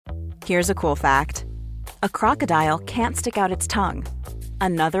Here's a cool fact. A crocodile can't stick out its tongue.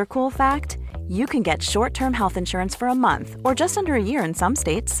 Another cool fact, you can get short-term health insurance for a month or just under a year in some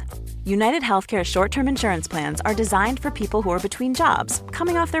states. United Healthcare short-term insurance plans are designed for people who are between jobs,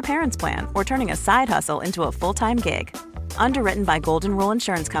 coming off their parents' plan, or turning a side hustle into a full-time gig. Underwritten by Golden Rule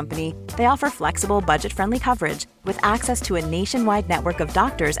Insurance Company, they offer flexible, budget-friendly coverage with access to a nationwide network of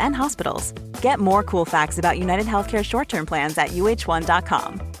doctors and hospitals. Get more cool facts about United Healthcare short-term plans at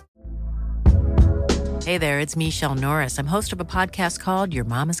uh1.com. Hey there, it's Michelle Norris. I'm host of a podcast called Your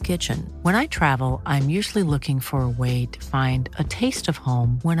Mama's Kitchen. When I travel, I'm usually looking for a way to find a taste of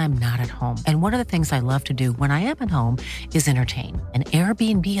home when I'm not at home. And one of the things I love to do when I am at home is entertain. And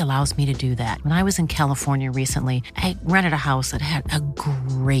Airbnb allows me to do that. When I was in California recently, I rented a house that had a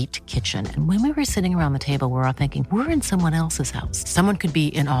great kitchen. And when we were sitting around the table, we were all thinking, we're in someone else's house. Someone could be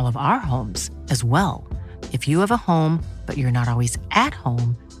in all of our homes as well. If you have a home, but you're not always at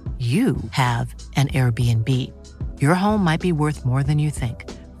home, you have an Airbnb. Your home might be worth more than you think.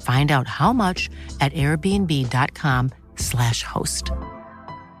 Find out how much at airbnb.com/host.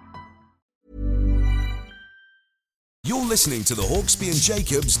 You're listening to the Hawksby and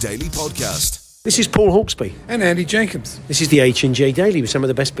Jacobs Daily Podcast. This is Paul Hawksby. And Andy Jacobs. This is the H&J Daily with some of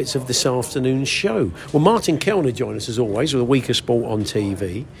the best bits of this afternoon's show. Well, Martin Kellner joined us as always with a week of sport on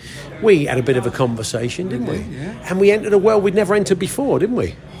TV. We had a bit of a conversation, didn't we? Yeah. And we entered a world we'd never entered before, didn't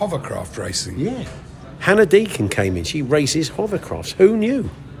we? Hovercraft racing. Yeah. Hannah Deacon came in. She races hovercrafts. Who knew?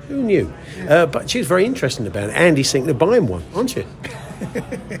 Who knew? But she was very interesting about it. Andy's thinking of buying one, aren't you?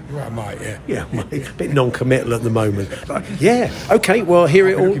 Well, I might, yeah. Yeah, a bit non-committal at the moment. But yeah, okay, well, here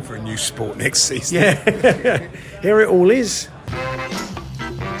it all... looking for a new sport next season. Yeah, here it all is.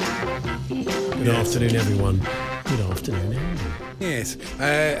 Good afternoon, everyone. Good afternoon, Andy. Yes.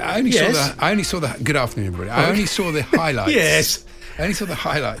 I only saw the... Good afternoon, everybody. I only saw the highlights. Yes. I only saw the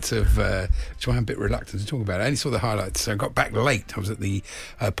highlights of, which I'm a bit reluctant to talk about. I only saw the highlights. I got back late. I was at the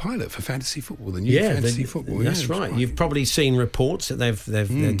pilot for fantasy football, the new fantasy football. That's right. You've probably seen reports that they're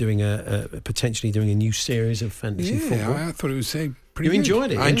doing potentially doing a new series of fantasy football. I thought it was pretty You good.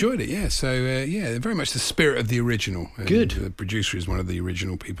 enjoyed it, I yeah? enjoyed it, yeah. So, very much the spirit of the original. And Good. The producer is one of the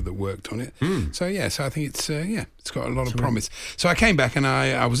original people that worked on it. So, so I think it's got a lot of promise. So I came back and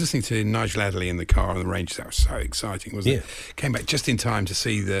I was listening to Nigel Adderley in the car on the Rangers. That was so exciting, wasn't it? Came back just in time to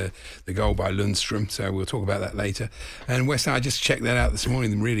see the goal by Lundstrom, so we'll talk about that later. And West Ham, I just checked that out this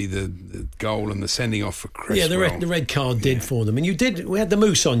morning, really, the goal and the sending off for Cresswell. Yeah, the red card did for them. And we had the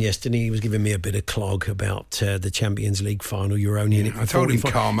Moose on yesterday. He was giving me a bit of clog about the Champions League final. You're only in it for I told him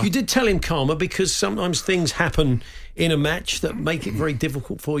 45. calmer. You did tell him calmer because sometimes things happen in a match that make it very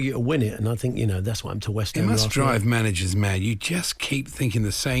difficult for you to win it. And I think, that's what happened to West Ham. It must last drive night. managers mad. You just keep thinking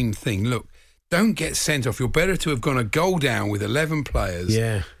the same thing. Look, don't get sent off. You're better to have gone a goal down with 11 players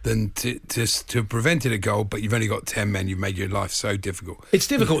than to have prevented a goal, but you've only got 10 men. You've made your life so difficult. It's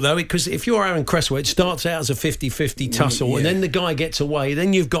difficult, though, because if you're Aaron Cresswell, it starts out as a 50-50 tussle, and then the guy gets away,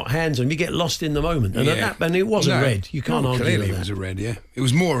 then you've got hands on him, you get lost in the moment. And, and it wasn't red. You can't argue clearly with that. It was a red, yeah. It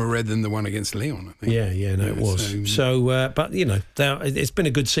was more of a red than the one against Lyon, I think. It was. But, it's been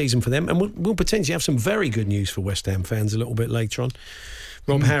a good season for them, and we'll potentially have some very good news for West Ham fans a little bit later on.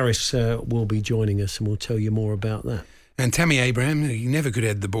 Rob Harris will be joining us and we'll tell you more about that. And Tammy Abraham, he never could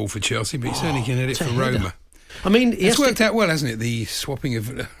head the ball for Chelsea, but he certainly can head it for Roma. I mean, it's worked out well, hasn't it? The swapping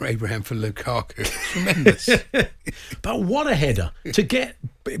of Abraham for Lukaku. Tremendous. But what a header. To get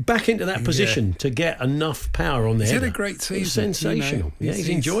back into that position, to get enough power on the header. He's had a great season. Sensational. He's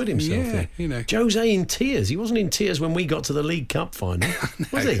enjoyed himself there. Jose in tears. He wasn't in tears when we got to the League Cup final,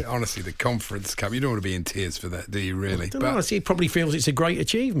 was he? Honestly, the Conference Cup, you don't want to be in tears for that, do you, really? I don't know. He probably feels it's a great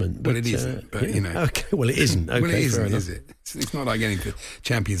achievement. But it isn't. Okay, well, it isn't. Okay, well, it isn't, enough. is it? It's not like getting to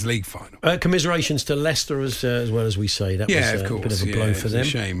Champions League final. Commiserations to Leicester as well as we say. That was of course, a bit of a blow for them. It's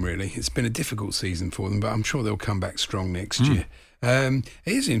a shame, really. It's been a difficult season for them, but I'm sure they'll come back strong next year. It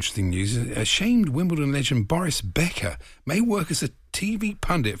is interesting news. A shamed Wimbledon legend Boris Becker may work as a TV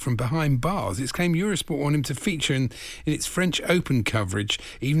pundit from behind bars. It's claimed Eurosport want him to feature in its French Open coverage,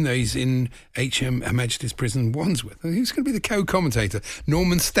 even though he's in Her Majesty's Prison Wandsworth. Who's going to be the co-commentator?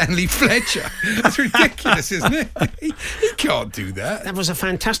 Norman Stanley Fletcher. That's ridiculous, isn't it? He can't do that. That was a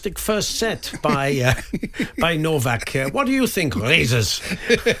fantastic first set by Novak. What do you think, Razors?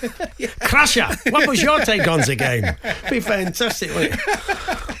 Crusher, what was your take on the game? Be fantastic, wouldn't it?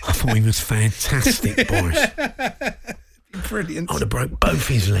 I thought he was fantastic, Boris. Brilliant. I would have broke both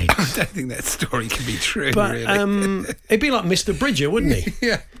his legs. I don't think that story can be true, but, really. He'd be like Mr. Bridger, wouldn't he?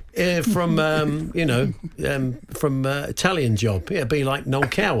 Yeah. From Italian Job. It'd be like Noel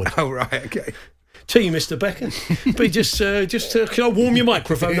Coward. Oh, right, okay. Tea, Mr. Becker. But just can I warm your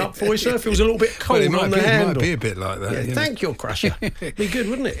microphone up for you, sir? Feels a little bit cold on the handle. It might be a bit like that. Yeah, thank you, Crusher. Be good,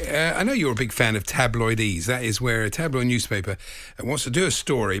 wouldn't it? I know you're a big fan of tabloidese. That is where a tabloid newspaper wants to do a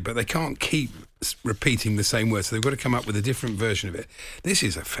story, but they can't keep repeating the same words, so they've got to come up with a different version of it. This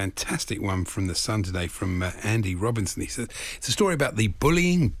is a fantastic one from The Sun today from Andy Robinson. He says it's a story about the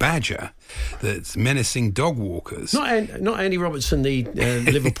bullying badger that's menacing dog walkers. Not Andy Robertson, the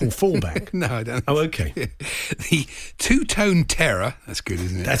Liverpool fullback. No, I don't. Oh, okay. The two-tone terror. That's good,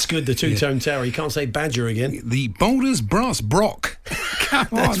 isn't it? That's good, the two-tone terror. You can't say badger again. The Boulders Brass Brock. Come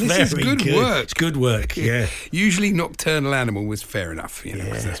on, this is good work. It's good work, yeah. Usually nocturnal animal was fair enough,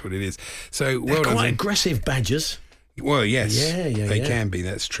 because that's what it is. So, They're quite aggressive badgers. Well, yes. They Yeah. can be,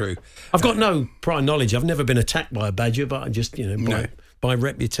 that's true. I've got no prior knowledge. I've never been attacked by a badger, but I just, by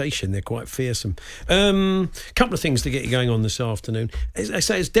reputation, they're quite fearsome. Couple of things to get you going on this afternoon. As I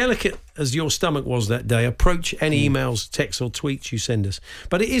say, as delicate as your stomach was that day, approach any emails, texts or tweets you send us.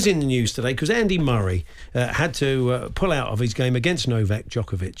 But it is in the news today because Andy Murray had to pull out of his game against Novak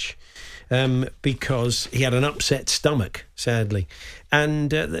Djokovic. Because he had an upset stomach, sadly.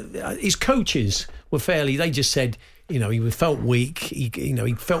 And his coaches were they just said, he felt weak.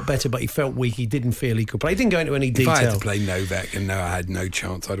 He felt better, but he felt weak. He didn't feel he could play. He didn't go into any detail. If I had to play Novak and know I had no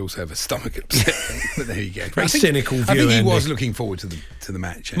chance, I'd also have a stomach upset. But there you go. Very cynical view, I think he Andy. was looking forward to the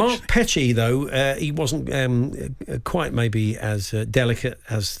match, actually. Mark Petchey, though, he wasn't quite maybe as delicate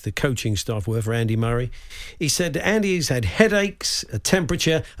as the coaching staff were for Andy Murray. He said Andy's had headaches, a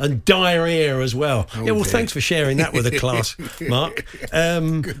temperature and diarrhea as well. Dear. Thanks for sharing that with the class, Mark.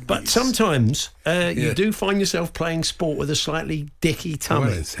 But sometimes you do find yourself playing sport with a slightly dicky tummy.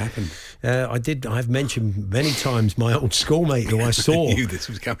 Well, it's happened. I've mentioned many times my old schoolmate who I saw. I knew this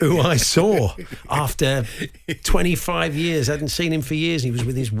was coming. Who I saw after 25 years. I hadn't seen him for years. He was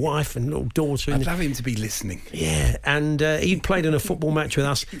with his wife and little daughter. I'd love him to be listening. Yeah, and he'd played in a football match with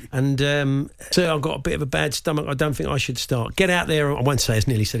us. And so I've got a bit of a bad stomach. I don't think I should start. Get out there. I won't say it's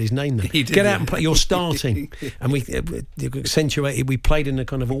nearly said his name though. Get out and play. You're starting. And we accentuated. We played in a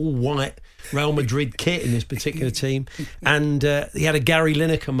kind of all white Real Madrid kit in this particular team. And he had a Gary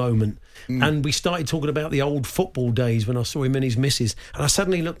Lineker moment. And we started talking about the old football days when I saw him and his missus. And I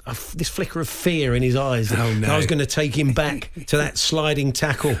suddenly looked, this flicker of fear in his eyes. Oh, no. I was going to take him back to that sliding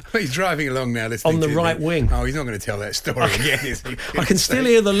tackle. He's driving along now listening on the right wing. Oh, he's not going to tell that story again, is he? I can still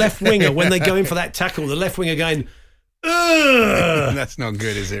hear the left winger when they go in for that tackle. The left winger going, ugh! That's not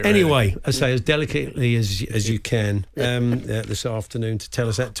good, is it? Anyway, really? I say as delicately as you can this afternoon to tell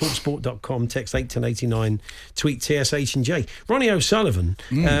us that. Talksport.com, text 81089, tweet TSH&J. Ronnie O'Sullivan,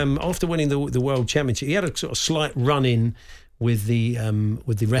 after winning the World Championship, he had a sort of slight run-in with the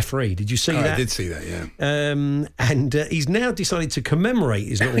referee. Did you see that? I did see that, yeah. And he's now decided to commemorate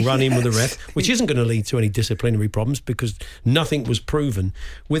his little run-in with the ref, which isn't going to lead to any disciplinary problems because nothing was proven,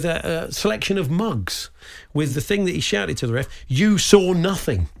 with a selection of mugs with the thing that he shouted to the ref, "You saw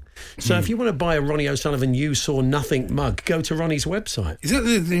nothing." So if you want to buy a Ronnie O'Sullivan "You Saw Nothing" mug, go to Ronnie's website. Is that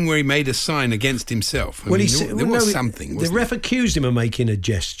the thing where he made a sign against himself? Well, there was something, wasn't the ref accused him of making a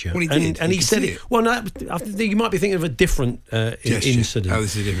gesture. Well, he did. And he said it. Well, no, I think you might be thinking of a different incident. Oh,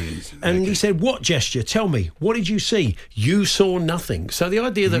 this is a different incident. And he said, "What gesture? Tell me. What did you see? You saw nothing." So the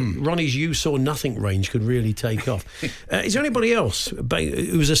idea that Ronnie's "You Saw Nothing" range could really take off. Is there anybody else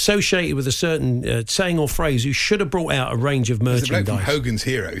who was associated with a certain saying or phrase who should have brought out a range of merchandise? There's a bloke from Hogan's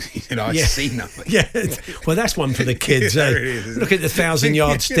Heroes. He said, "I see nothing." Yeah, well, that's one for the kids. Yeah, it is, Look at the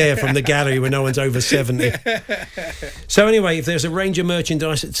 1,000-yard stare from the gallery when no one's over 70. So anyway, if there's a range of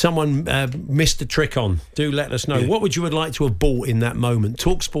merchandise that someone missed a trick on, do let us know. Yeah. What would you like to have bought in that moment?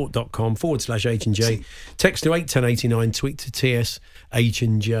 Talksport.com/H&J. Text to 81089, tweet to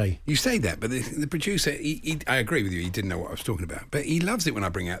TSH&J. You say that, but the producer, I agree with you, he didn't know what I was talking about. But he loves it when I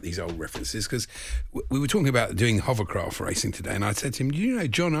bring out these old references because we were talking about doing hovercraft racing today, and I said to him, you know,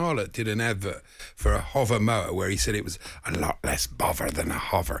 John Arlott did an advert for a hover mower where he said it was a lot less bother than a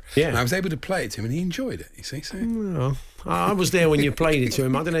hover. Yeah. And I was able to play it to him, and he enjoyed it, you see. So. Well, I was there when you played it to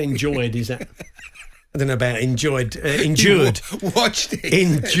him. I don't know, enjoyed, is that... I don't know about enjoyed. Endured. Watched it.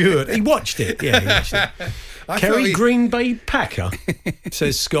 Endured. He watched it. Yeah, he watched it. Kerry Green Bay Packer,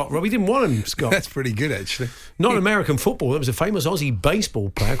 says Scott. Well, we didn't want him, Scott. That's pretty good, actually. Not American football. There was a famous Aussie baseball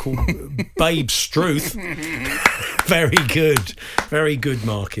player called Babe Struth. Very good. Very good,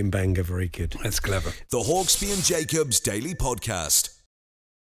 Mark in Bangor. Very good. That's clever. The Hawksby and Jacobs Daily Podcast.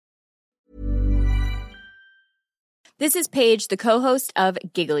 This is Paige, the co-host of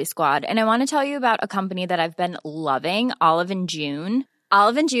Giggly Squad, and I want to tell you about a company that I've been loving, Olive & June.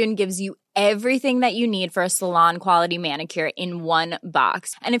 Olive & June gives you everything that you need for a salon quality manicure in one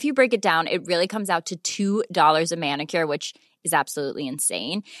box. And if you break it down, it really comes out to $2 a manicure, which is absolutely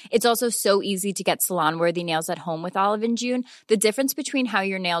insane. It's also so easy to get salon-worthy nails at home with Olive & June. The difference between how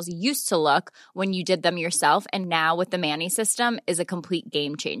your nails used to look when you did them yourself and now with the Mani system is a complete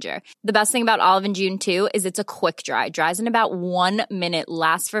game changer. The best thing about Olive & June, too, is it's a quick dry. Dries in about 1 minute,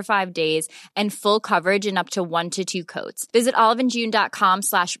 lasts for 5 days, and full coverage in up to 1 to 2 coats. Visit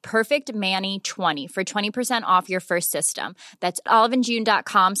oliveandjune.com/perfectmani20 for 20% off your first system. That's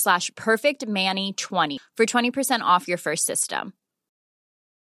oliveandjune.com/perfectmani20 for 20% off your first system.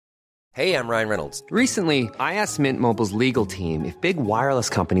 Hey, I'm Ryan Reynolds. Recently, I asked Mint Mobile's legal team if big wireless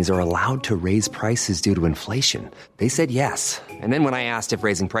companies are allowed to raise prices due to inflation. They said yes. And then when I asked if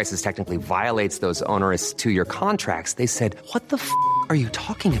raising prices technically violates those onerous 2-year contracts, they said, "What the f*** are you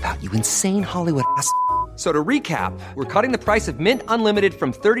talking about, you insane Hollywood ass?" So to recap, we're cutting the price of Mint Unlimited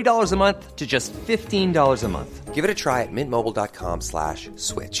from $30 a month to just $15 a month. Give it a try at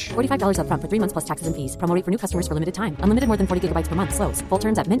mintmobile.com/switch. $45 up front for 3 months plus taxes and fees. Promo rate for new customers for limited time. Unlimited more than 40 gigabytes per month. Slows full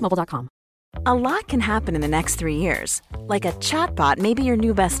terms at mintmobile.com. A lot can happen in the next 3 years. Like a chatbot may be your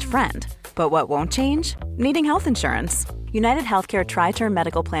new best friend. But what won't change? Needing health insurance. United Healthcare Tri-Term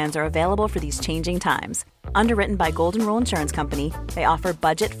Medical Plans are available for these changing times. Underwritten by Golden Rule Insurance Company, they offer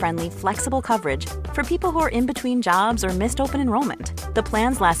budget-friendly, flexible coverage for people who are in between jobs or missed open enrollment. The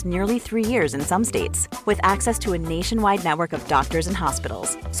plans last nearly 3 years in some states, with access to a nationwide network of doctors and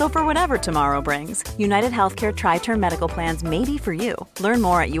hospitals. So for whatever tomorrow brings, United Healthcare Tri-Term Medical Plans may be for you. Learn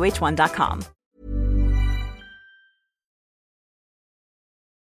more at uh1.com.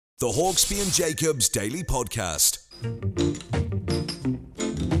 The Hawksby and Jacobs Daily Podcast.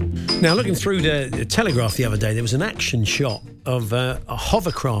 Now, looking through the Telegraph the other day, there was an action shot of a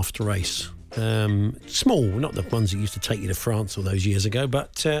hovercraft race. Small, not the ones that used to take you to France all those years ago,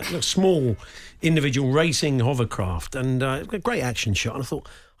 but a small individual racing hovercraft. And a great action shot. And I thought,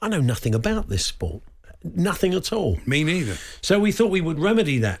 I know nothing about this sport. Nothing at all. Me neither. So we thought we would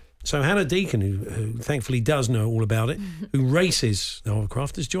remedy that. So Hannah Deacon, who thankfully does know all about it, who races the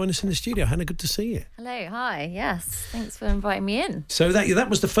hovercraft, has joined us in the studio. Hannah, good to see you. Hello, hi, yes. Thanks for inviting me in. So that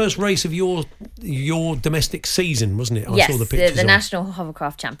was the first race of your domestic season, wasn't it? Yes, I saw the pictures the National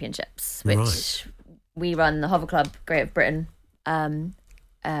Hovercraft Championships, which we run, the Hover Club Great of Britain.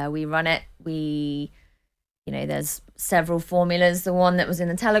 We run it. There's several formulas. The one that was in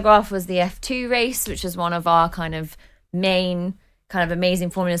the Telegraph was the F2 race, which was one of our kind of main kind of amazing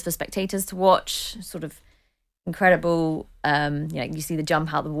formulas for spectators to watch, sort of incredible. You see the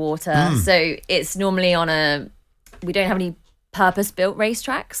jump out the water. So it's normally we don't have any purpose-built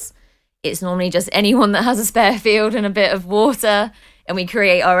racetracks. It's normally just anyone that has a spare field and a bit of water, and we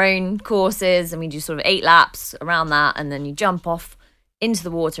create our own courses, and we do sort of 8 laps around that, and then you jump off into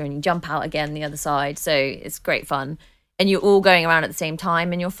the water and you jump out again the other side. So it's great fun. And you're all going around at the same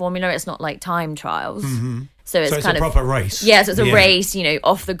time in your formula. It's not like time trials. Mm-hmm. So it's kind of a proper race. Yeah, so it's a race,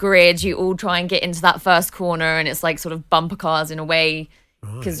 off the grid. You all try and get into that first corner, and it's like sort of bumper cars in a way,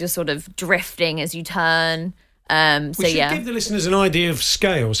 because you're sort of drifting as you turn. We should give the listeners an idea of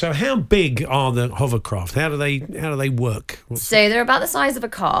scale. So how big are the hovercraft? How do they work? So they're about the size of a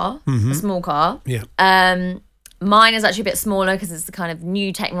car, a small car. Yeah. Mine is actually a bit smaller because it's the kind of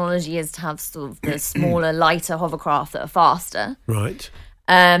new technology is to have sort of the smaller, lighter hovercraft that are faster. Right.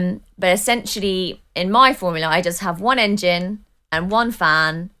 But essentially, in my formula, I just have one engine and one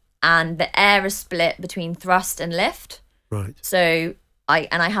fan, and the air is split between thrust and lift. Right. So I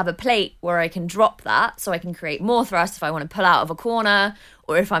have a plate where I can drop that, so I can create more thrust if I want to pull out of a corner,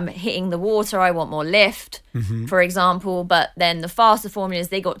 or if I'm hitting the water, I want more lift, for example. But then the faster formulas,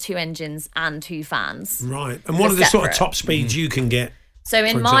 they got 2 engines and 2 fans. Right. And what are the sort of top speeds you can get? So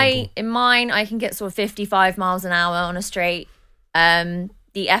in mine, I can get sort of 55 miles an hour on a straight.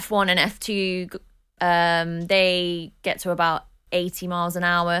 The F1 and F2, they get to about 80 miles an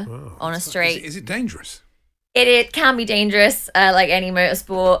hour on a straight. Is it dangerous? It can be dangerous, like any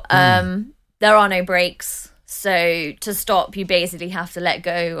motorsport. There are no brakes. So to stop, you basically have to let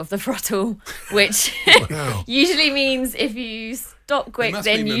go of the throttle, which usually means if you stop quick,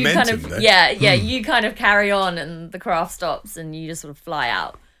 then you kind of, you kind of carry on and the craft stops and you just sort of fly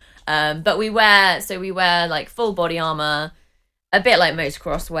out. But we wear like full body armor, a bit like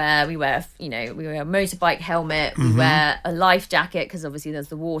motocross wear. We wear a motorbike helmet. We wear a life jacket because obviously there's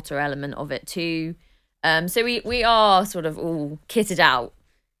the water element of it too. So we are sort of all kitted out.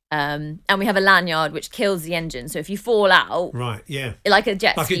 And we have a lanyard which kills the engine. So if you fall out, right, like a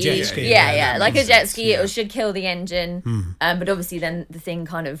jet ski, like a jet ski, like a jet ski, it should kill the engine. But obviously, then the thing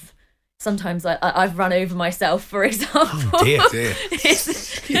kind of sometimes I've run over myself, for example. Oh dear.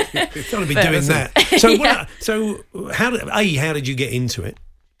 Got to be doing that. So, how did you get into it?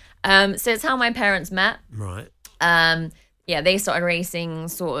 So it's how my parents met. Right. They started racing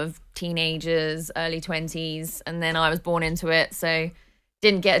sort of teenagers, early 20s, and then I was born into it, so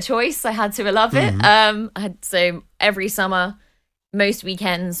didn't get a choice. I had to love it. So every summer, most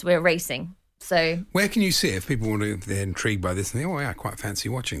weekends, we're racing. So where can you see it if people want to, if they're intrigued by this and think, I quite fancy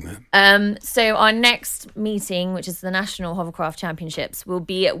watching that? So our next meeting, which is the National Hovercraft Championships, will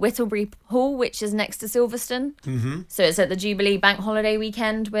be at Whittlebury Hall, which is next to Silverstone. Mm-hmm. So it's at the Jubilee Bank Holiday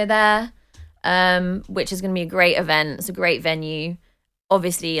weekend. We're there, which is going to be a great event. It's a great venue.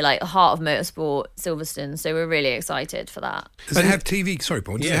 Obviously, like the heart of motorsport, Silverstone. So we're really excited for that. Does it have TV? Sorry,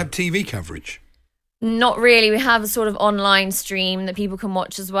 Paul. Does it have TV coverage? Not really. We have a sort of online stream that people can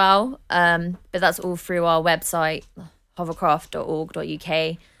watch as well. But that's all through our website, hovercraft.org.uk.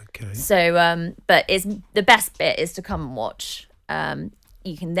 Okay. So, but the best bit is to come and watch.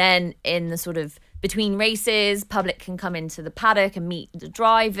 You can then, in the sort of between races, public can come into the paddock and meet the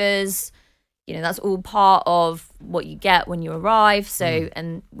drivers. You know, that's all part of what you get when you arrive. So,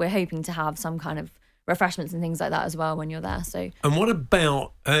 and we're hoping to have some kind of refreshments and things like that as well when you're there. So, and what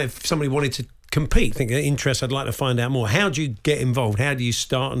about if somebody wanted to compete, think of interest, I'd like to find out more. How do you get involved? How do you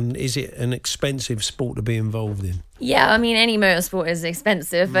start, and is it an expensive sport to be involved in? Yeah, I mean, any motorsport is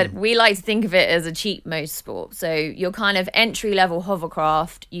expensive, but we like to think of it as a cheap motorsport. So your kind of entry-level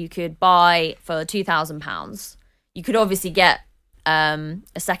hovercraft you could buy for £2,000. You could obviously get a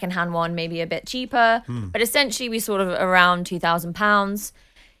second-hand one, maybe a bit cheaper, but essentially we sort of around £2,000.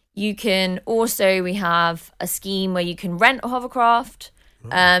 You can also, we have a scheme where you can rent a hovercraft.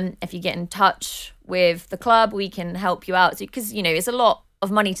 If you get in touch with the club, we can help you out because, you know, it's a lot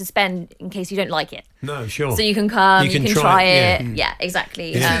of money to spend in case you don't like it. No, sure. So you can come, you can try it. Yeah,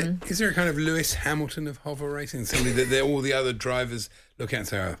 exactly. Is there a kind of Lewis Hamilton of hover racing? Somebody that all the other drivers look at and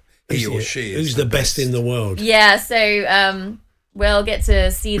say, he or she is who's the best in the world? Yeah, so we'll get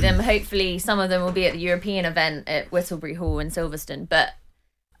to see them. Hopefully some of them will be at the European event at Whittlebury Hall in Silverstone, but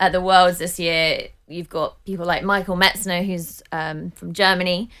at the Worlds this year, you've got people like Michael Metzner, who's from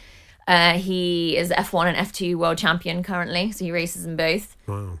Germany. He is F1 and F2 world champion currently, so he races in both.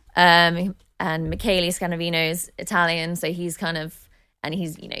 Wow. And Michele Scanavino is Italian, so he's kind of, and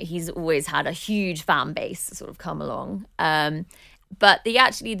he's always had a huge fan base sort of come along. But the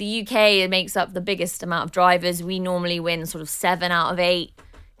UK makes up the biggest amount of drivers. We normally win sort of 7 out of 8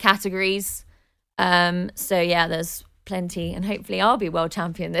 categories. So yeah, there's plenty, and hopefully I'll be world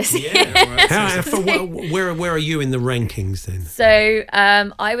champion this year. Where are you in the rankings then? So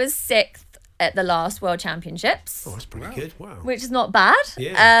I was 6th at the last World Championships. Oh, that's pretty good. Wow. Which is not bad.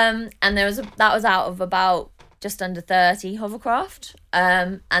 Yeah. And that was out of about just under 30 hovercraft.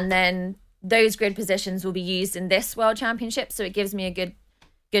 And then those grid positions will be used in this World Championship, so it gives me a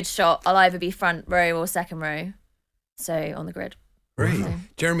good shot. I'll either be front row or second row, so on the grid. Right. So.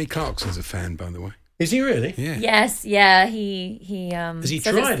 Jeremy Clarkson's a fan, by the way. Is he really? Yeah. Yes, yeah, he has he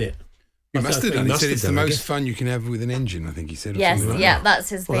tried it? He must have done. He said it's the most fun you can have with an engine, I think he said. Yes, yeah, that's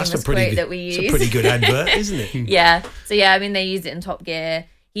his famous quote that we use. It's a pretty good advert, isn't it? Yeah. So yeah, I mean they used it in Top Gear.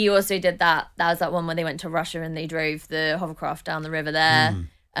 He also did that. That was that one where they went to Russia and they drove the hovercraft down the river there.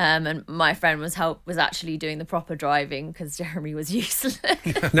 And my friend was actually doing the proper driving because Jeremy was useless.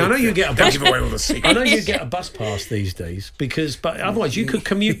 Now I know you get a bus. Give away all the secrets. I know you get a bus pass these days but otherwise you could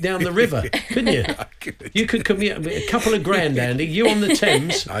commute down the river, couldn't you? You could commute a couple of grand, Andy. You on the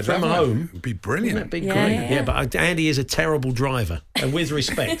Thames from home. It'd be brilliant. That'd be great. Yeah, but Andy is a terrible driver, and with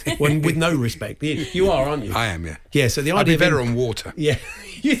respect, with no respect, you are, aren't you? I am. Yeah. Yeah. So the idea I'd be better on water. Yeah.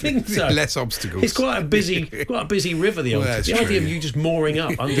 You think so? Less obstacles. It's quite a busy river. The idea of you just mooring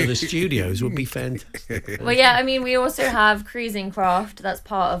up under the studios would be fantastic. Well, yeah, I mean, we also have cruising craft. That's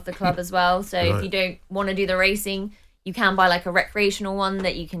part of the club as well. So if you don't want to do the racing, you can buy like a recreational one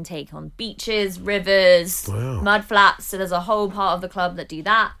that you can take on beaches, rivers, mud flats. So there's a whole part of the club that do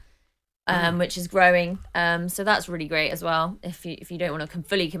that. Which is growing. So that's really great as well. If you don't want to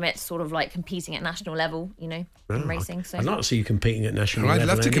fully commit to sort of like competing at national level, you know, in racing. So I'd like to see you competing at national level. I'd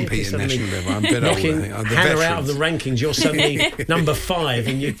love to compete at national level. I'm a bit knocking old. Hannah out of the rankings. You're suddenly number 5,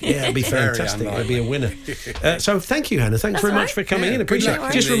 and it'd be fantastic. It'd be a winner. So thank you, Hannah. Thanks very much for coming in. Appreciate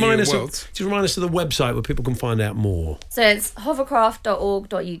it. Just remind us of the website where people can find out more. So it's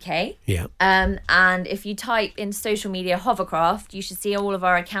hovercraft.org.uk. Yeah. And if you type in social media hovercraft, you should see all of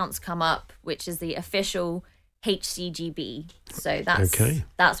our accounts come up, which is the official HCGB. So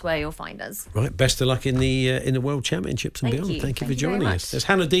that's where you'll find us. Right, best of luck in the World Championships and Thank beyond. you. Thank you Thank for you very joining much. us. There's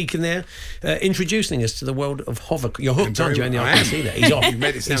Hannah Deacon there, introducing us to the world of hovercraft. You're hooked, aren't you, Andy? I I can am. see that. He's off. You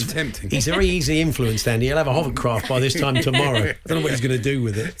made it sound tempting. He's very easily influenced, Andy. He'll have a hovercraft by this time tomorrow. I don't know what he's going to do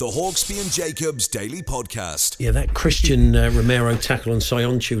with it. The Hawksby and Jacobs Daily Podcast. Yeah, that Christian Romero tackle on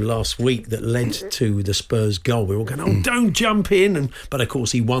Soyuncu last week that led to the Spurs goal. We were all going, don't jump in. But, of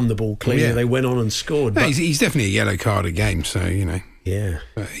course, he won the ball cleanly. Yeah. They went on and scored. No, But, he's definitely a yellow card a game, so, yeah.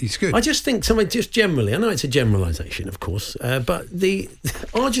 he's good. I just think something just generally, I know it's a generalisation, of course, but the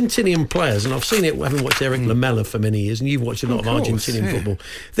Argentinian players, and I've seen it having watched Eric Lamela for many years, and you've watched a lot of Argentinian football,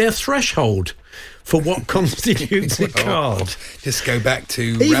 their threshold for what constitutes a card. Just go back to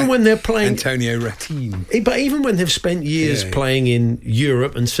even when they're playing Antonio Ratin. But even when they've spent years playing in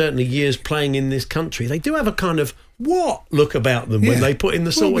Europe and certainly years playing in this country, they do have a kind of look about them when they put in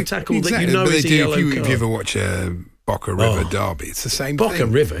the sort of tackle that you know but is a yellow card. If you ever watch a Boca River derby, it's the same thing. Boca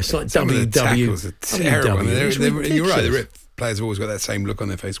River, it's like Some of the tackles are terrible. You're right, the players have always got that same look on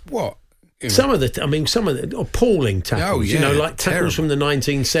their face. What? Some of the appalling tackles, like tackles from the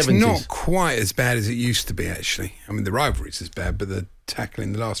 1970s. It's not quite as bad as it used to be, actually. I mean, the rivalries is bad, but the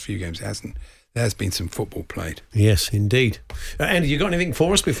tackling the last few games hasn't. There has been some football played. Yes, indeed. Andy, you got anything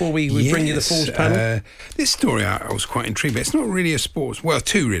for us before we bring you the Falls panel? This story I was quite intrigued by. It's not really a sports... Well,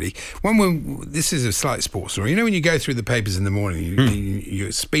 two, really. One, this is a slight sports story. You know when you go through the papers in the morning,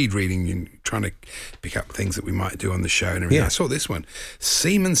 you're speed reading, you're trying to pick up things that we might do on the show and everything. Yeah. I saw this one.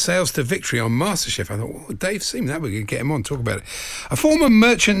 Seaman sails to victory on MasterChef. I thought, Dave Seaman, that we're going to get him on, talk about it. A former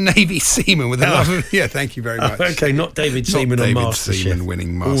merchant Navy seaman with a love of... Yeah, thank you very much. Okay, not David Seaman on MasterChef. Seaman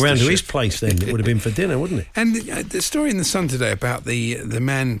winning MasterChef. All round to his place then. It would have been for dinner, wouldn't it? And the story in the Sun today about the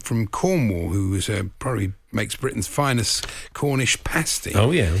man from Cornwall who was probably makes Britain's finest Cornish pasty.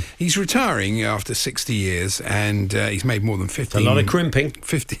 Oh, yeah. He's retiring after 60 years and he's made more than 15... A lot of crimping.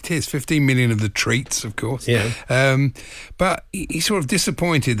 15 million of the treats, of course. Yeah. But he's sort of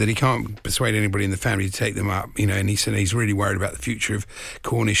disappointed that he can't persuade anybody in the family to take them up, and he said he's really worried about the future of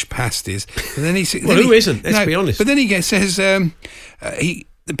Cornish pasties. And then he said... Well, who isn't? Let's be honest. But then he says...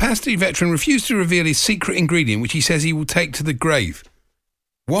 The pasty veteran refused to reveal his secret ingredient, which he says he will take to the grave.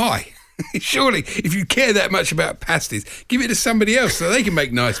 Why? Surely, if you care that much about pasties, give it to somebody else so they can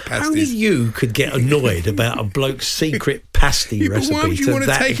make nice pasties. Only you could get annoyed about a bloke's secret pasty recipe. But why would you want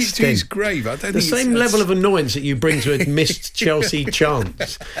to take extent? it to his grave? I don't the think same level of annoyance that you bring to a missed Chelsea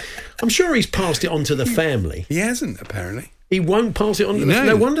chance. I'm sure he's passed it on to the family. He hasn't, apparently. He won't pass it on to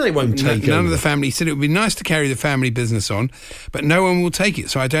no wonder they won't take it. None of the family. He said it would be nice to carry the family business on, but no one will take it,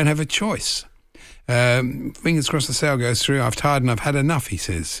 so I don't have a choice. Fingers crossed the sale goes through. I've tired and I've had enough, he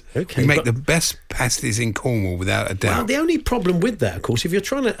says. Okay, we make the best pasties in Cornwall, without a doubt. Well, the only problem with that, of course, if you're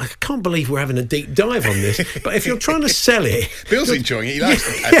trying to... I can't believe we're having a deep dive on this, but if you're trying to sell it... Bill's enjoying it. He likes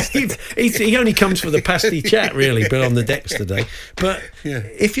the pasty. He only comes for the pasty chat, really, Bill, on the decks today. But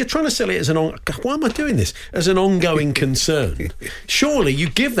if you're trying to sell it as why am I doing this? As an ongoing concern, surely you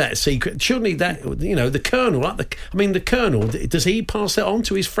give that secret... Surely that, the Colonel... the Colonel, does he pass that on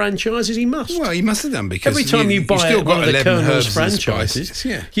to his franchises? He must. Well, he must have done, because... Every time you buy one of the Colonel's franchises,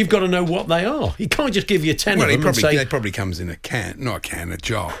 yeah, you've got to know what they are. He can't just give you 10 of them and say... They probably comes in a can, not a can, a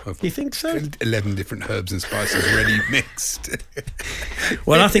jar. Of you think so? 11 different herbs and spices ready mixed.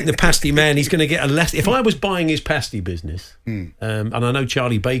 Well, I think the pasty man, he's going to get a less... If I was buying his pasty business, and I know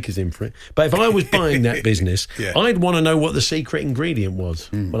Charlie Baker's in for it, but if I was buying that business, I'd want to know what the secret ingredient was.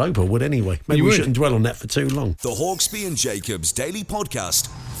 Well, Oprah would anyway. Maybe we shouldn't dwell on that for too long. The Hawksby and Jacobs Daily Podcast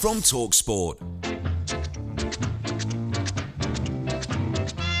from TalkSport.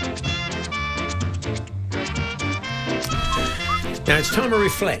 Now it's time to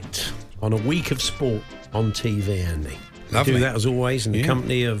reflect on a week of sport on TV, Andy. Lovely. Do that as always in the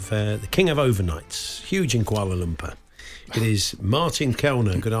company of the King of Overnights, huge in Kuala Lumpur. It is Martin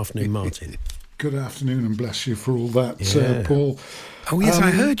Kellner. Good afternoon, Martin. Good afternoon, and bless you for all that, Paul. Oh, yes, I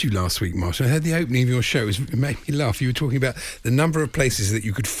heard you last week, Martin. I heard the opening of your show. It made me laugh. You were talking about the number of places that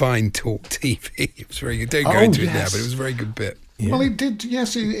you could find Talk TV. It was very good. Don't go into it now, but it was a very good bit. Yeah. Well, it did.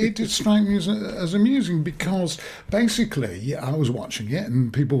 Yes, it did strike me as amusing, because basically I was watching it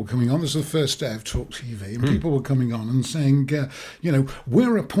and people were coming on. This is the first day of Talk TV, and people were coming on and saying,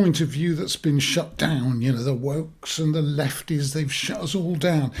 we're a point of view that's been shut down. The wokes and the lefties, they've shut us all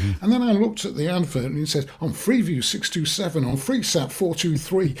down. And then I looked at the advert and it says on Freeview 627, on FreeSat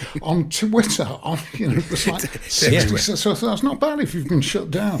 423, on Twitter, it was like 60. So that's not bad if you've been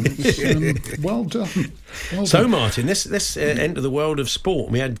shut down. It's, well done. So, Martin, let's enter the world of sport.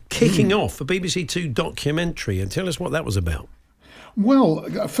 We had Kicking Off, a BBC Two documentary, and tell us what that was about. Well,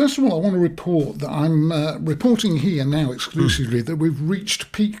 first of all, I want to report that I'm reporting here now exclusively that we've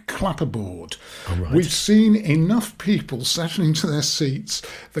reached peak clapperboard. Right. We've seen enough people settling to their seats.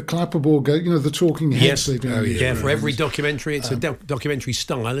 The clapperboard go, the talking heads. Yes. They do. For every documentary, it's a documentary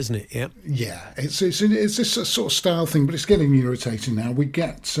style, isn't it? Yeah. Yeah, it's this sort of style thing, but it's getting irritating now. We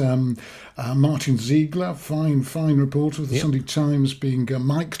get Martin Ziegler, fine reporter of the Sunday Times, being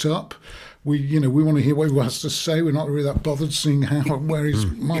mic'd up. We want to hear what he has to say. We're not really that bothered seeing where his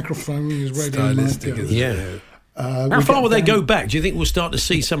microphone, his radio mic goes. Yeah. How far will they go back? Do you think we'll start to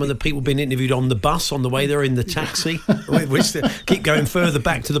see some of the people being interviewed on the bus on the way there in the taxi? Which keep going further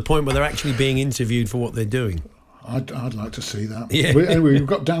back to the point where they're actually being interviewed for what they're doing? I'd like to see that. Yeah. Anyway, we've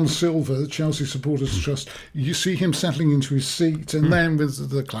got Dan Silver, the Chelsea Supporters Trust. You see him settling into his seat, and then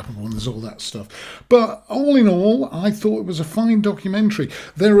with the clapperboard, there's all that stuff. But all in all, I thought it was a fine documentary.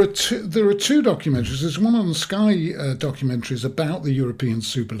 There are two documentaries. There's one on Sky documentaries about the European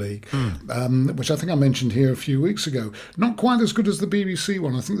Super League, which I think I mentioned here a few weeks ago. Not quite as good as the BBC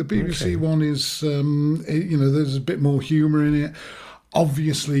one. I think the BBC one is, there's a bit more humour in it.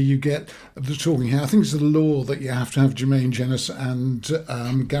 Obviously, you get the talking head. I think it's the law that you have to have Jermaine Jenas and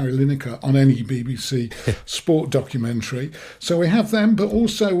Gary Lineker on any BBC sport documentary. So we have them, but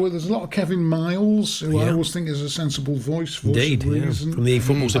also there's a lot of Kevin Miles, who I always think is a sensible voice Indeed, of reason. From the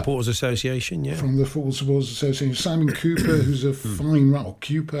Football Supporters Association, From the Football Supporters Association. Simon Cooper, who's a fine,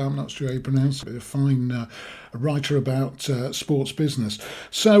 Cooper, I'm not sure how you pronounce it, but a fine writer about sports business.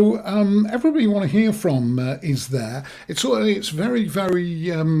 So everybody you want to hear from is there. It's very, very,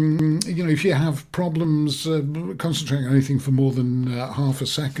 if you have problems concentrating on anything for more than half a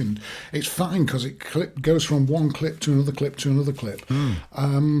second, it's fine because it goes from one clip to another clip to another clip.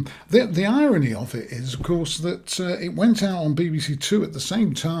 The irony of it is, of course, that it went out on BBC Two at the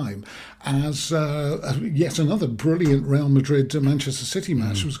same time as yet another brilliant Real Madrid Manchester City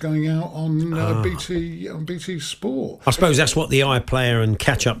match was going out on BT Sport. I suppose that's what the iPlayer and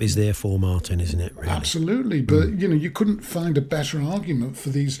catch-up is there for, Martin, isn't it? Really? Absolutely, but you couldn't find a better argument for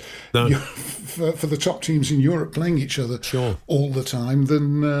these for the top teams in Europe playing each other all the time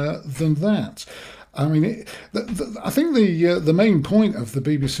than that. I mean, I think the main point of the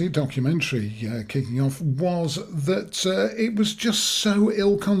BBC documentary kicking off was that it was just so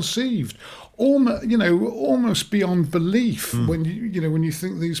ill-conceived. Almost beyond belief when you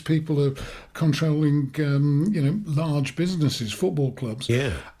think these people are controlling large businesses, football clubs,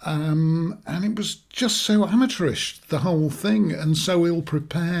 and it was just so amateurish, the whole thing, and so ill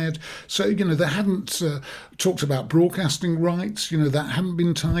prepared. So they hadn't talked about broadcasting rights, that hadn't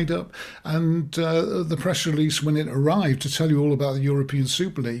been tied up, and the press release when it arrived to tell you all about the European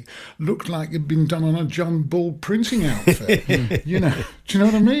Super League looked like it'd been done on a John Bull printing outfit. Do you know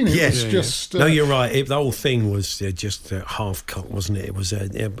what I mean? It was just. No, you're right. The whole thing was just half cut, wasn't it? It was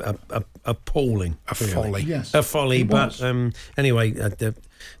appalling. A folly. Yes, a folly. But anyway, I'd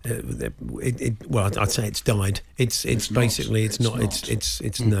say it's died. It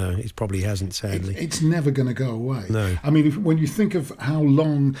probably hasn't, sadly. It's never going to go away. No. I mean, when you think of how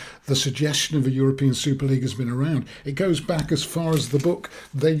long the suggestion of a European Super League has been around, it goes back as far as the book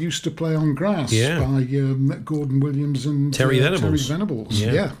They Used to Play on Grass by Gordon Williams and Terry Venables.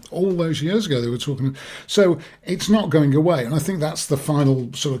 Yeah, all those years ago they were talking. So it's not going away, and I think that's the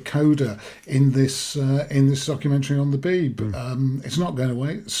final sort of coda in this documentary on the Beeb. It's not going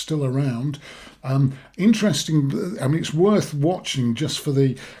away. It's still around. Interesting. I mean, it's worth watching just for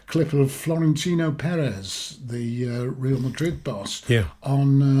the clip of Florentino Perez, the Real Madrid boss,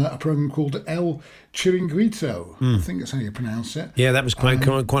 on a program called El Chiringuito. I think that's how you pronounce it. Yeah, that was quite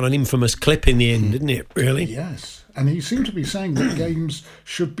an infamous clip in the end, didn't it? Really? Yes. And he seemed to be saying that games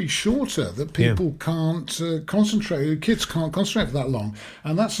should be shorter, that people can't concentrate, kids can't concentrate for that long.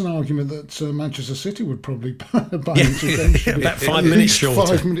 And that's an argument that Manchester City would probably buy into. Games about 5 minutes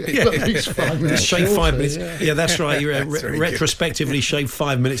shorter. At least 5 minutes shave shorter. 5 minutes. Yeah, that's right. You retrospectively shave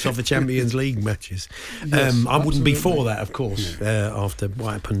 5 minutes off the Champions League matches. Yes, I wouldn't be for that, of course, after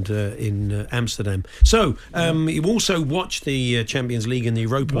what happened in Amsterdam. So you also watched the Champions League and the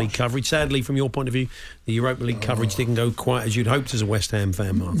Europa League coverage. Sadly, from your point of view, the Europa League coverage didn't go quite as you'd hoped as a West Ham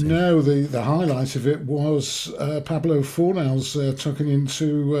fan, Martin. No, the highlight of it was Pablo Fornals tucking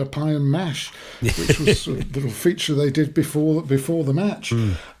into pie and mash, which was a little feature they did before the match.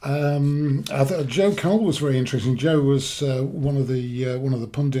 I thought Joe Cole was very interesting. Joe was one of the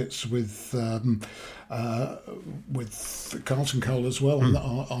pundits with Carlton Cole as well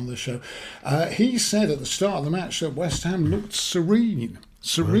on the show. He said at the start of the match that West Ham looked serene.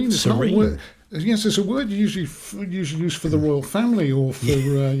 Serene. Yes, it's a word usually used for the royal family or for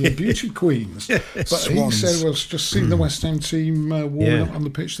your beauty queens. But Swans. he said, well, just seeing the West Ham team warming up on the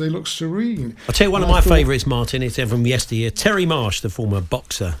pitch, they look serene. I'll tell you one of my favourites, Martin, it's from yesteryear. Terry Marsh, the former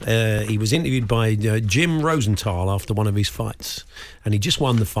boxer. He was interviewed by Jim Rosenthal after one of his fights. And he just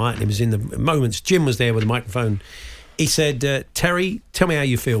won the fight. And he was in the moments. Jim was there with a microphone. He said, Terry, tell me how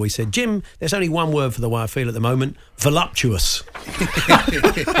you feel. He said, Jim, there's only one word for the way I feel at the moment, voluptuous.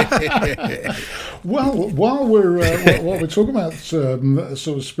 Well, while we're talking about sort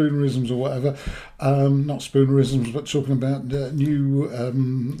of spoonerisms or whatever, not spoonerisms, but talking about new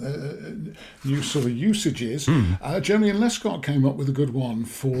sort of usages, Julian Lescott came up with a good one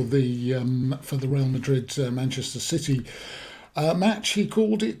for the Real Madrid Manchester City match. He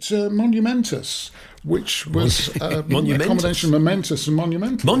called it monumentous, which was a combination of momentous and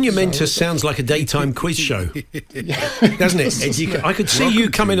monumental. Monumentous sounds like a daytime quiz show, doesn't it? I could see you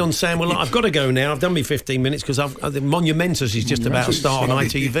coming on saying, well, I've got to go now. I've done me 15 minutes because monumentous is just about to start on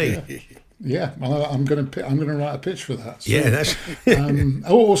ITV. Yeah, well, I'm going to write a pitch for that. So, yeah, that's. I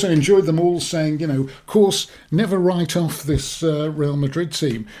also enjoyed them all saying, of course, never write off this Real Madrid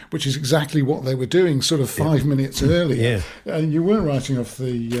team, which is exactly what they were doing, sort of 5 minutes earlier. Yeah. You were writing off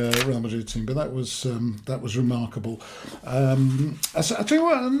the Real Madrid team, but that was remarkable. I tell you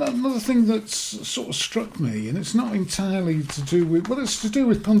what, another thing that's sort of struck me, and it's not entirely to do with, it's to do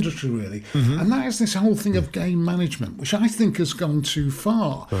with punditry really, and that is this whole thing of game management, which I think has gone too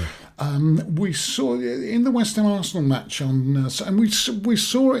far. Right. We saw in the West Ham Arsenal match and we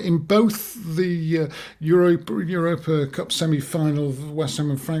saw it in both the Europa Cup semi-final of West Ham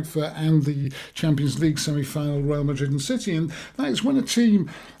and Frankfurt and the Champions League semi-final Real Madrid and City, and that is when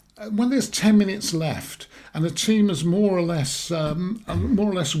there's 10 minutes left and a team has more or less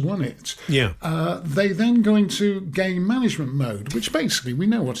won it. Yeah. They then go into game management mode, which basically we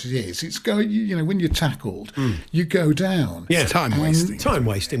know what it is. It's when you're tackled, you go down. Yeah, time wasting. Time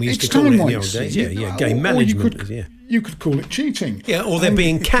wasting. We used to call it in the old days. Yeah. Game management. You could call it cheating. Yeah, or they're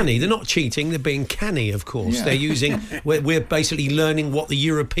being canny. They're not cheating, they're being canny, of course. Yeah. They're using... We're basically learning what the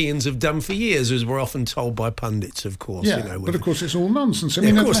Europeans have done for years, as we're often told by pundits, of course. Yeah, but of course it's all nonsense. I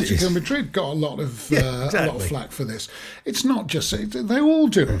mean, Atletico Madrid got a lot of flack for this. It's not just... They all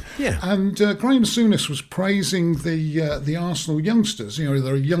do it. Yeah. And Graham Souness was praising the Arsenal youngsters. They're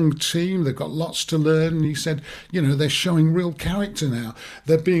a young team, they've got lots to learn. And he said, they're showing real character now.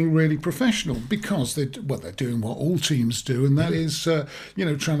 They're being really professional because they're doing what all teams do, and that is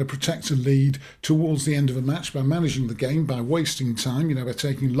trying to protect a lead towards the end of a match by managing the game, by wasting time, by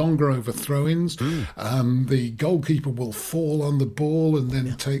taking longer over throw-ins. The goalkeeper will fall on the ball and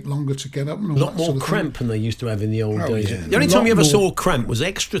then take longer to get up. And a lot more cramp than they used to have in the old days. Yeah. The only time you ever saw cramp was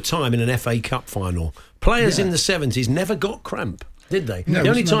extra time in an FA Cup final. Players in the 70s never got cramp, did they? No, the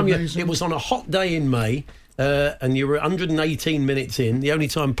only time it was on a hot day in May. And you were 118 minutes in. The only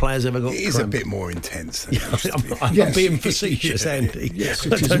time players ever got cramp. It is a bit more intense than I'm being facetious, Andy. Yes,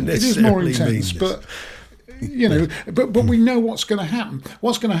 it is more intense, but... but we know what's going to happen.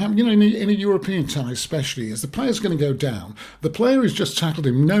 What's going to happen, in a European tie especially, is the player's going to go down. The player who's just tackled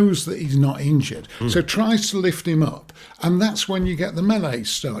him knows that he's not injured, so tries to lift him up, and that's when you get the melee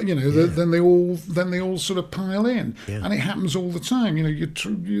start. Then they all sort of pile in, and it happens all the time.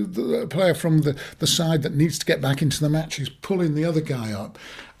 The player from the side that needs to get back into the match is pulling the other guy up.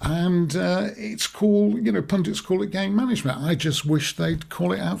 And it's called, pundits call it game management. I just wish they'd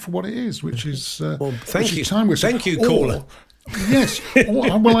call it out for what it is, which is thank you, time wasting. Thank you, caller. Yes.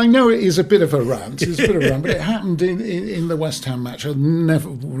 Well, I know it is a bit of a rant. But it happened in the West Ham match.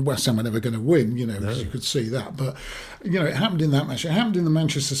 West Ham were never going to win, as you could see that. But, it happened in that match. It happened in the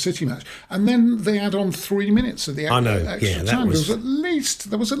Manchester City match. And then they add on 3 minutes at the extra time.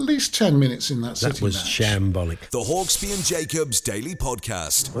 There was at least 10 minutes in that City match. That was shambolic. The Hawksby and Jacobs Daily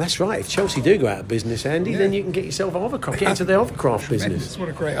Podcast. Well, that's right. If Chelsea do go out of business, Andy, then you can get yourself get into the hovercraft business. What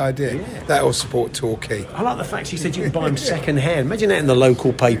a great idea. Yeah. That'll support Torquay. I like the fact she said you can buy them second hand. Imagine that in the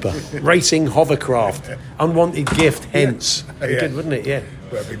local paper. Racing hovercraft. Unwanted gift, hence. Good, wouldn't it? Yeah.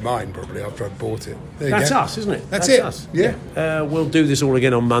 Well, it'll be mine probably after I've bought it. That's us, isn't it? That's it. Us. Yeah. We'll do this all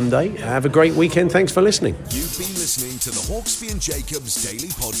again on Monday. Have a great weekend. Thanks for listening. You've been listening to the Hawksby and Jacobs Daily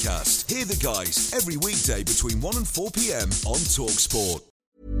Podcast. Hear the guys every weekday between 1 and 4 p.m. on TalkSport.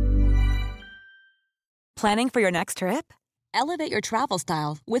 Planning for your next trip? Elevate your travel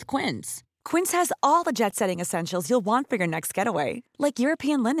style with Quince. Quince has all the jet-setting essentials you'll want for your next getaway, like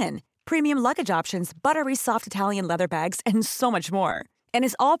European linen, premium luggage options, buttery soft Italian leather bags, and so much more. And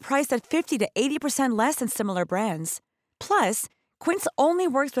is all priced at 50 to 80% less than similar brands. Plus, Quince only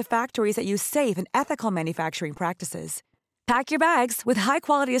works with factories that use safe and ethical manufacturing practices. Pack your bags with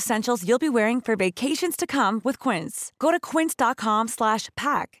high-quality essentials you'll be wearing for vacations to come with Quince. Go to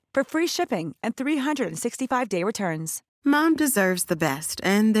quince.com/pack for free shipping and 365-day returns. Mom deserves the best,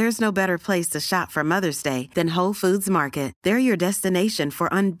 and there's no better place to shop for Mother's Day than Whole Foods Market. They're your destination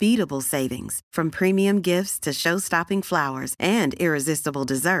for unbeatable savings, from premium gifts to show-stopping flowers and irresistible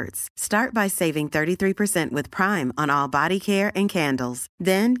desserts. Start by saving 33% with Prime on all body care and candles.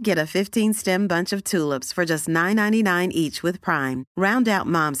 Then get a 15-stem bunch of tulips for just $9.99 each with Prime. Round out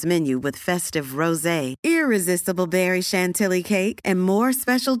Mom's menu with festive rosé, irresistible berry chantilly cake, and more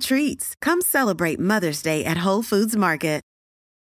special treats. Come celebrate Mother's Day at Whole Foods Market.